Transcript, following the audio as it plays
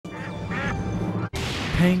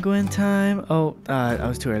Penguin time. Oh, I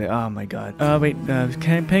was too early. Oh my god. Wait.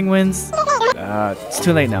 Penguins. It's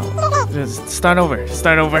too late now. Just start over.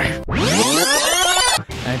 Start over.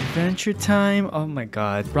 Adventure time. Oh my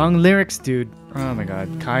god. Wrong lyrics, dude. Oh my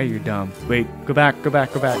god. Kai, you're dumb. Wait. Go back. Go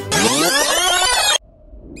back. Go back.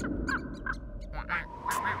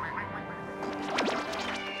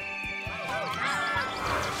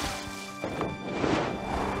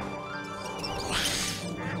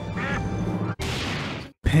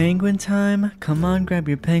 Penguin time? Come on, grab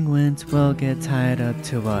your penguins. We'll get tied up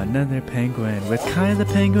to another penguin. With Kai the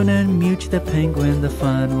penguin and Much the penguin, the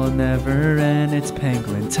fun will never end. It's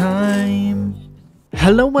penguin time.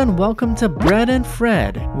 Hello and welcome to Bread and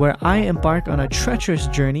Fred, where I embark on a treacherous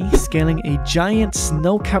journey scaling a giant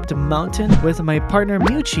snow-capped mountain with my partner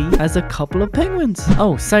Muchi as a couple of penguins.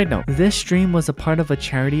 Oh, side note, this stream was a part of a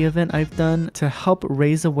charity event I've done to help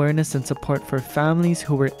raise awareness and support for families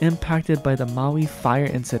who were impacted by the Maui fire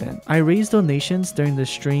incident. I raised donations during the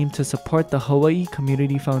stream to support the Hawaii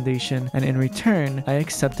Community Foundation, and in return, I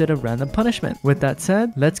accepted a random punishment. With that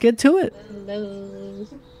said, let's get to it. Hello.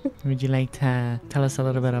 Would you like to tell us a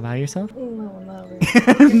little bit about yourself? No, not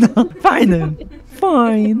really. No, fine then.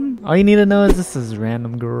 Fine. All you need to know is this is a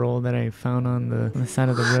random girl that I found on the side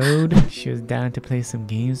of the road. She was down to play some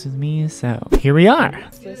games with me, so here we are.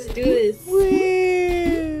 Let's do this.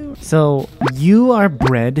 Woo. So you are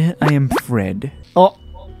Bread, I am Fred. Oh,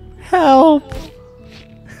 help!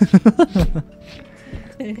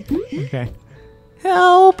 Okay.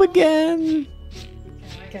 Help again.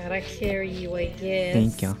 Gotta carry you, I guess.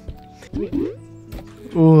 Thank you.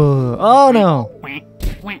 Ooh. Oh no!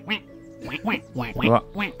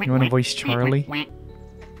 You wanna voice Charlie?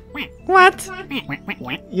 What?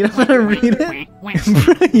 You don't wanna read it?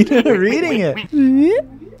 You're not reading it.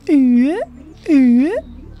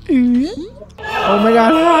 Oh my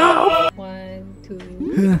god, help! 1,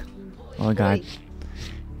 2. Oh god.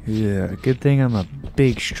 Yeah, good thing I'm a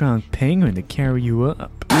big, strong penguin to carry you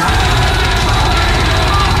up.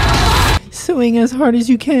 Swing as hard as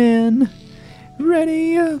you can.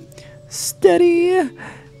 Ready, steady.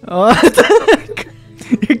 Oh,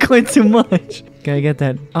 you're going too much. Gotta get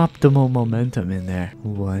that optimal momentum in there.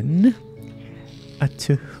 1, a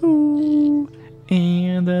 2,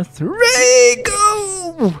 and a 3.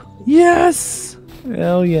 Go! Yes!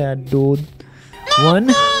 Hell yeah, dude.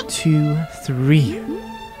 1, 2, 3.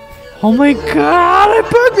 Oh my god, it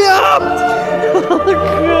put me up! Oh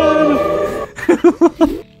god.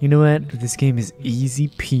 You know what? This game is easy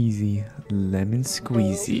peasy, lemon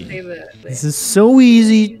squeezy. This is so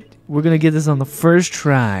easy. We're gonna get this on the first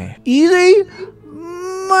try. Easy,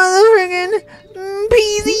 motherfucking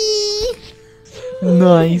peasy.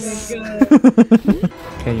 Nice.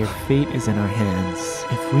 Okay, your fate is in our hands.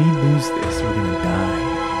 If we lose this, we're gonna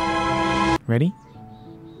die. Ready?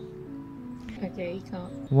 Okay, you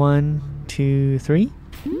can't. 1, 2, 3.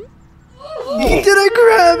 Did I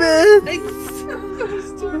grab it?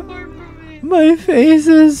 My face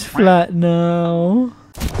is flat now.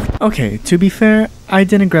 Okay, to be fair, I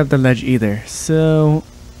didn't grab the ledge either, so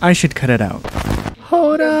I should cut it out.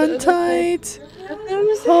 Hold on tight.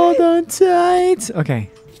 Hold on tight. Okay.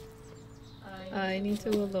 I need to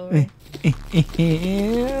lower.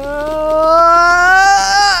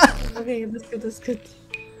 Okay, that's good, that's good.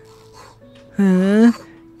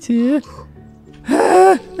 2.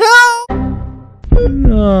 No!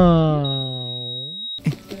 No.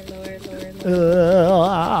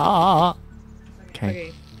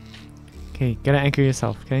 Okay. Okay, gotta anchor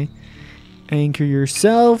yourself, okay? Anchor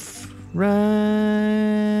yourself right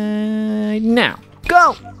now.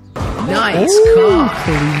 Go! Nice car.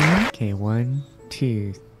 Okay, 1,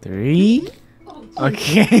 2, 3.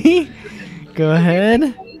 Okay. Go ahead.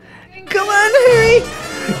 Come on, hurry!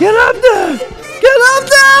 Get up there! Get up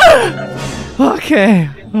there! Okay.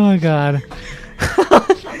 Oh god.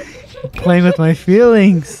 Playing with my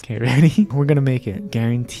feelings. Okay, ready? We're gonna make it.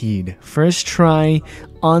 Guaranteed. First try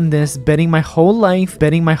on this. Betting my whole life.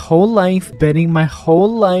 Betting my whole life. Betting my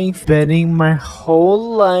whole life. Betting my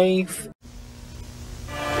whole life.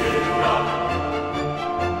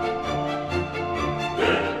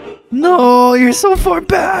 No, you're so far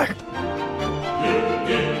back.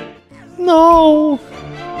 No.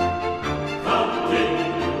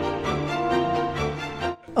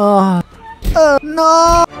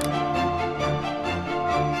 No.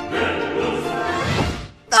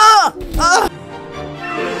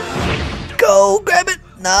 Go grab it.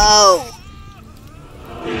 No.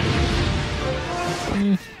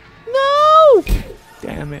 No.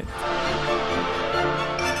 Damn it.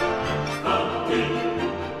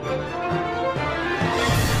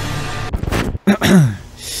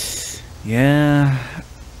 Yeah,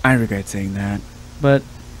 I regret saying that. But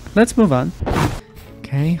let's move on.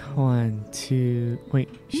 Okay, 1, 2, wait.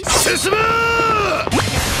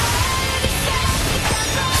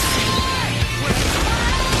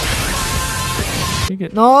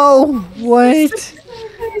 No! Wait!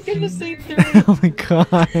 I was gonna say 3. Oh my god.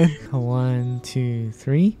 1, 2,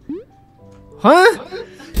 3. Huh?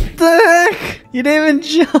 The heck? You didn't even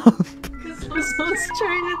jump! Because I was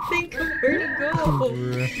trying to think of where to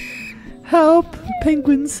go. Help,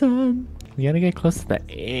 penguin son. You gotta get close to the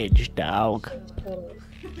edge, dog.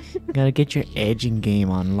 You gotta get your edging game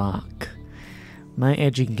on lock. My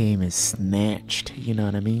edging game is snatched, you know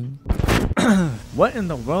what I mean? What in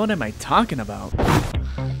the world am I talking about?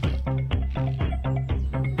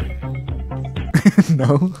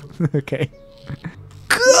 No? Okay.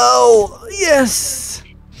 Go! Yes!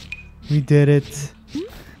 We did it.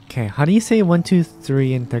 Okay, how do you say 1, 2,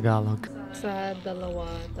 3 in Tagalog? Sa dalawa,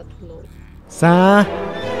 tatlo. Sa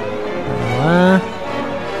dalawa,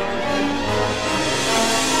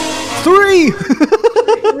 3!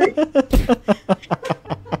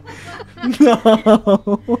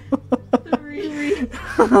 No!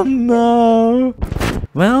 Oh no!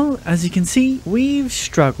 Well, as you can see, we've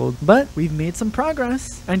struggled, but we've made some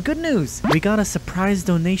progress. And good news, we got a surprise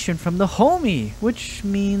donation from the homie, which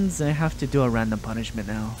means I have to do a random punishment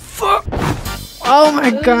now. Fuck! Oh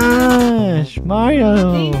my gosh!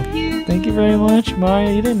 Mario! Thank you very much,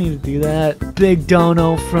 Mario. You didn't need to do that. Big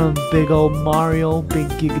dono from big old Mario, big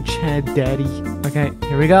Giga Chad daddy. Okay,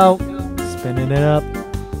 here we go. Spinning it up.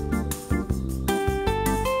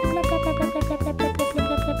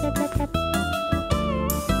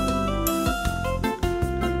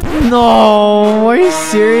 No! Are you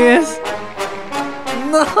serious?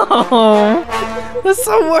 No! That's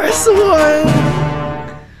the worst one!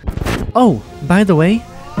 Oh, by the way,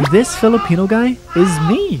 this Filipino guy is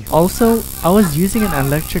me. Also, I was using an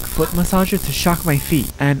electric foot massager to shock my feet.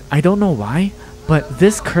 And I don't know why, but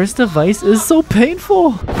this cursed device is so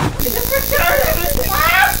painful.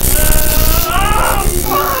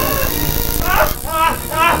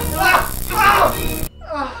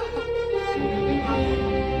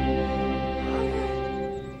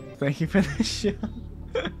 Thank you for the show.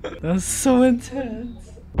 That was so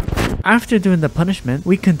intense. After doing the punishment,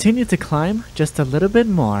 we continued to climb just a little bit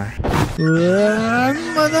more.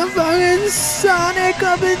 Motherfucking Sonic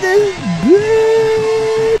up in this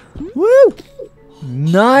bitch! Woo!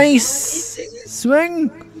 Nice!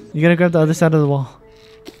 Swing! You gotta grab the other side of the wall.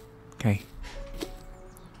 Okay.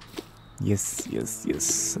 Yes, yes,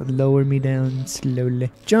 yes. Lower me down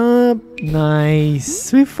slowly. Jump!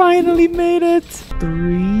 Nice! We finally made it!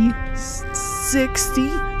 360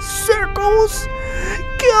 circles!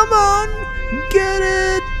 Come on! Get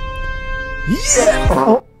it! Yeah!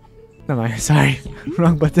 Oh! No, sorry.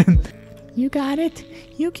 Wrong button. You got it.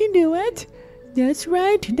 You can do it. That's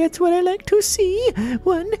right. That's what I like to see.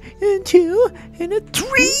 1 and 2 and a 3!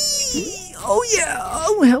 Oh yeah!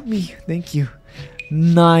 Oh, help me. Thank you.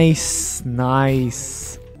 Nice,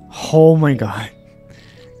 nice. Oh my god.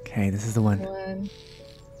 Okay, this is the one. 1,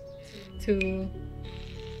 2,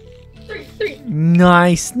 3.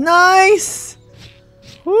 Nice, nice.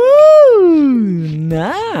 Woo,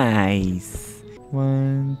 nice.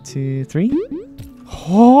 1, 2, 3.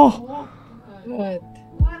 Oh, What?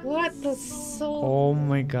 What the soul? oh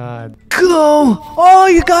my god. Go! Oh,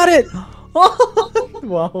 you got it. Oh,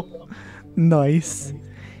 wow. Nice.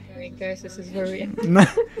 Alright guys, this is very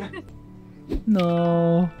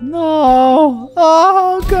No, no,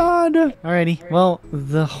 oh god. Alrighty, well,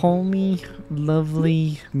 the homie,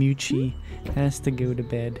 lovely Muchi has to go to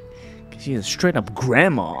bed. Cause she is straight up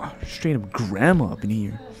grandma up in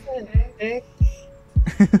here. I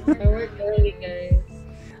work early, guys.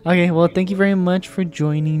 Okay, well, thank you very much for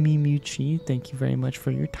joining me, Muchi. Thank you very much for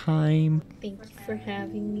your time. Thank you for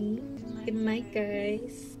having me. Good night,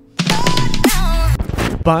 guys.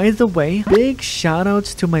 By the way, big shout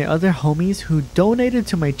outs to my other homies who donated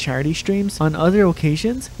to my charity streams on other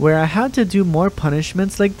occasions where I had to do more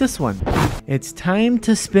punishments like this one. It's time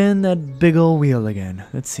to spin that big ol' wheel again.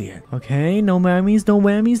 Let's see it. Okay, no whammies, no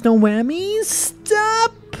whammies, no whammies.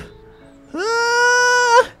 Stop!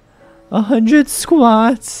 100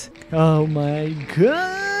 squats. Oh my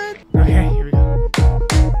god. Okay, here we go.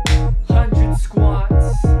 100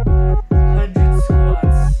 squats. 100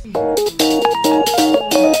 squats.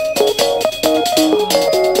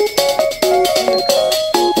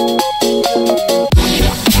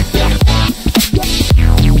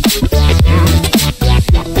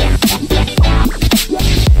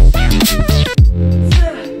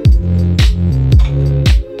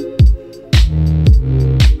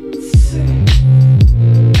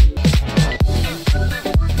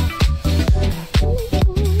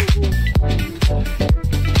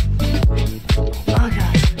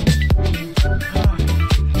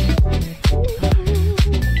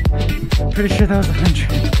 Pretty sure that was 100.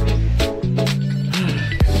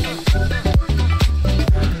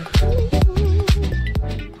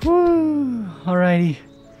 Woo! Alrighty.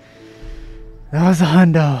 That was a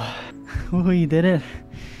hundo. Woohoo, you did it.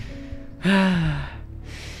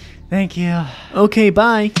 Thank you. Okay,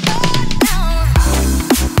 bye.